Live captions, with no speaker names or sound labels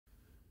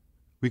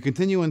We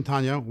continue in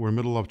Tanya. We're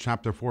middle of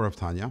chapter 4 of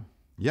Tanya.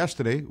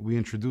 Yesterday, we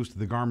introduced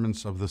the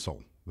garments of the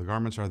soul. The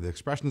garments are the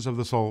expressions of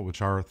the soul,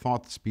 which are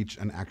thought, speech,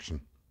 and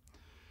action.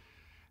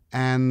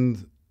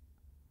 And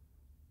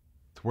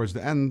towards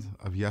the end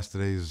of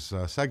yesterday's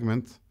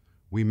segment,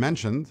 we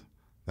mentioned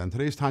that in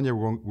today's Tanya,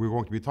 we're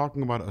going to be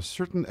talking about a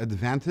certain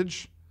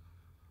advantage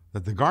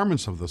that the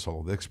garments of the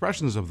soul, the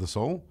expressions of the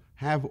soul,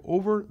 have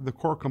over the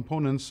core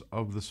components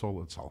of the soul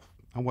itself.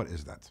 And what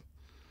is that?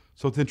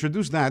 So to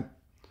introduce that,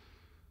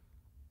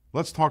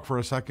 let's talk for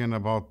a second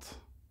about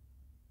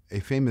a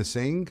famous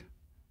saying,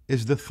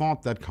 is the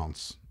thought that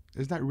counts.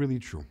 Is that really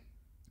true?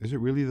 Is it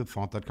really the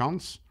thought that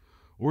counts?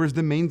 Or is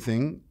the main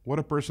thing what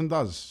a person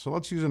does? So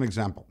let's use an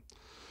example.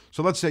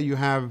 So let's say you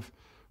have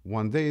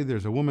one day,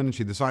 there's a woman,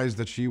 she decides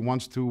that she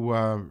wants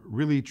to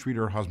really treat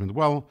her husband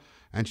well,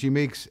 and she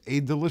makes a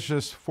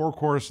delicious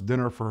 4-course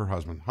dinner for her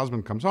husband.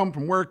 Husband comes home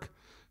from work,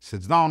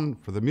 sits down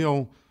for the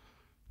meal,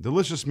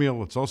 delicious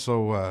meal. It's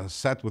also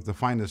set with the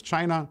finest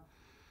china.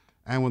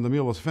 And when the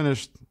meal is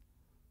finished,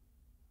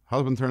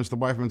 husband turns to the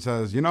wife and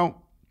says, you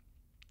know,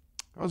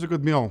 that was a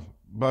good meal,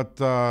 but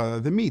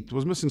the meat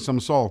was missing some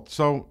salt.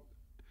 So,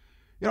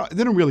 you know, it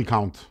didn't really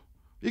count.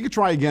 You could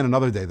try again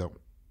another day, though.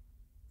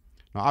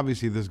 Now,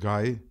 obviously, this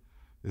guy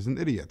is an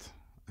idiot.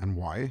 And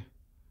why?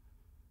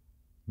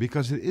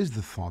 Because it is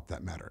the thought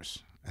that matters.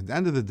 At the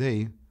end of the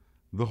day,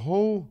 the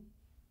whole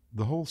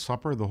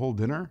supper, the whole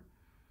dinner,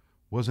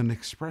 was an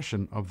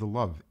expression of the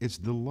love. It's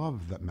the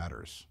love that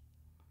matters.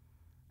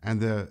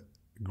 And the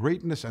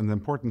greatness and the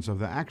importance of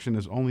the action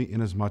is only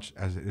in as much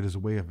as it is a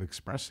way of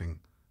expressing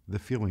the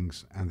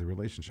feelings and the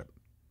relationship.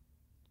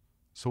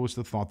 So it's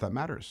the thought that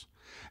matters.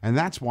 And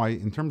that's why,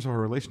 in terms of our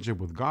relationship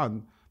with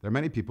God, there are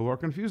many people who are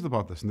confused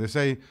about this. And they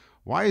say,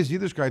 why is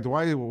Yiddishkeit,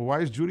 why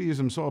is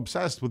Judaism so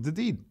obsessed with the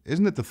deed?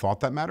 Isn't it the thought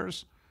that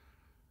matters?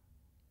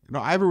 You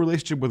know, I have a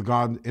relationship with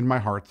God in my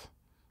heart.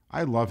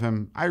 I love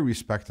Him. I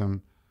respect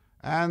Him.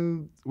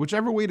 And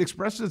whichever way it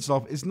expresses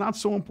itself is not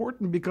so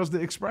important, because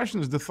the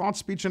expressions, the thought,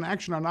 speech, and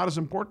action are not as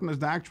important as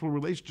the actual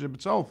relationship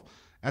itself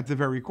at the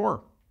very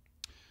core.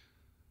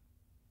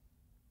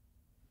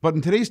 But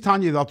in today's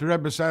Tanya, the Alter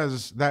Rebbe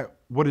says that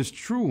what is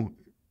true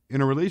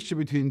in a relationship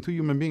between two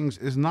human beings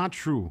is not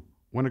true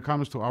when it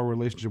comes to our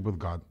relationship with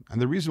God.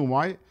 And the reason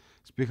why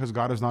is because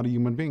God is not a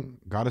human being.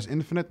 God is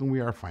infinite and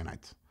we are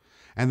finite.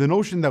 And the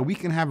notion that we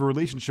can have a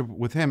relationship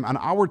with Him on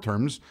our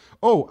terms,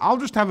 oh, I'll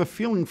just have a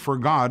feeling for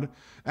God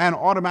and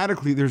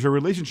automatically there's a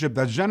relationship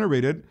that's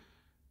generated,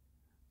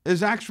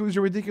 is actually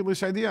a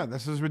ridiculous idea.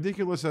 That's as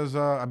ridiculous as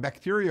a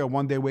bacteria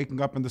one day waking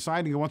up and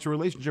deciding it wants a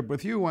relationship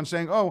with you and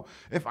saying, oh,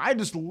 if I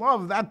just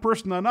love that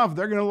person enough,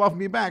 they're going to love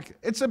me back.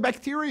 It's a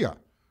bacteria.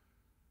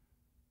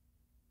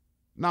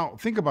 Now,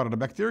 think about it. A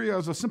bacteria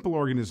is a simple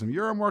organism.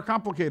 You're a more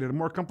complicated, a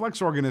more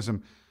complex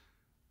organism.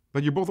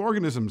 But you're both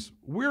organisms.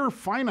 We're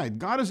finite.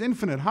 God is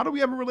infinite. How do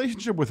we have a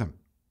relationship with Him?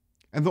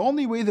 And the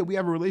only way that we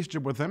have a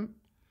relationship with Him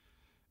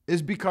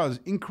is because,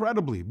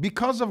 incredibly,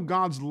 because of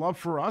God's love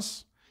for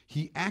us,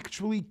 He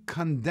actually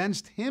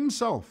condensed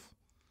Himself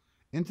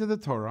into the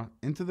Torah,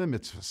 into the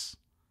mitzvahs.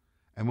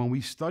 And when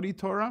we study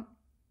Torah,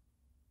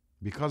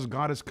 because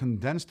God is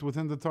condensed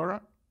within the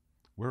Torah,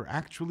 we're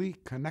actually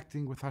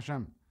connecting with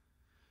Hashem.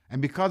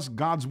 And because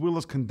God's will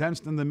is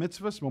condensed in the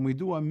mitzvahs, when we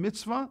do a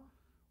mitzvah,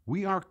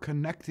 we are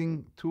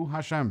connecting to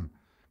Hashem,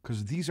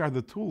 because these are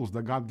the tools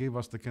that God gave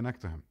us to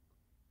connect to Him.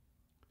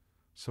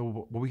 So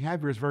what we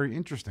have here is very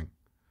interesting,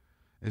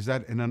 is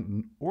that in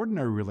an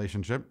ordinary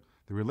relationship,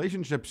 the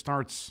relationship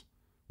starts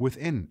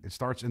within. It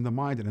starts in the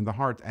mind and in the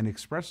heart and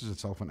expresses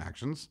itself in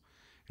actions.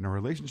 In a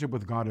relationship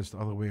with God, it's the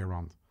other way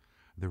around.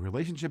 The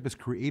relationship is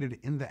created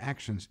in the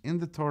actions, in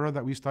the Torah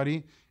that we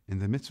study, in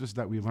the mitzvahs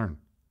that we learn.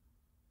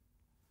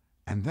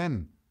 And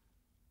then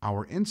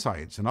our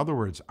insights, in other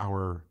words,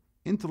 our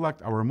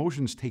intellect, our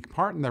emotions take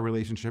part in that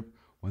relationship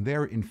when they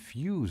are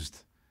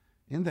infused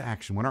in the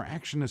action. When our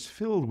action is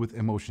filled with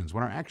emotions,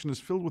 when our action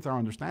is filled with our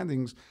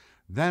understandings,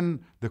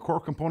 then the core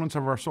components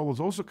of our soul is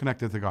also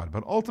connected to God.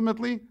 But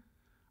ultimately,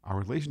 our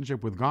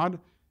relationship with God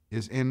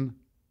it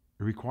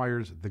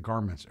requires the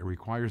garments, it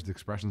requires the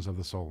expressions of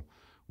the soul,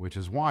 which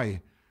is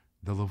why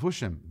the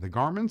levushim, the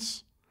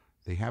garments,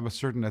 they have a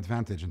certain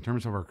advantage in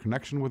terms of our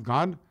connection with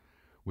God,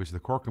 which the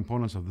core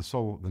components of the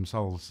soul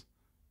themselves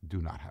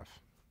do not have.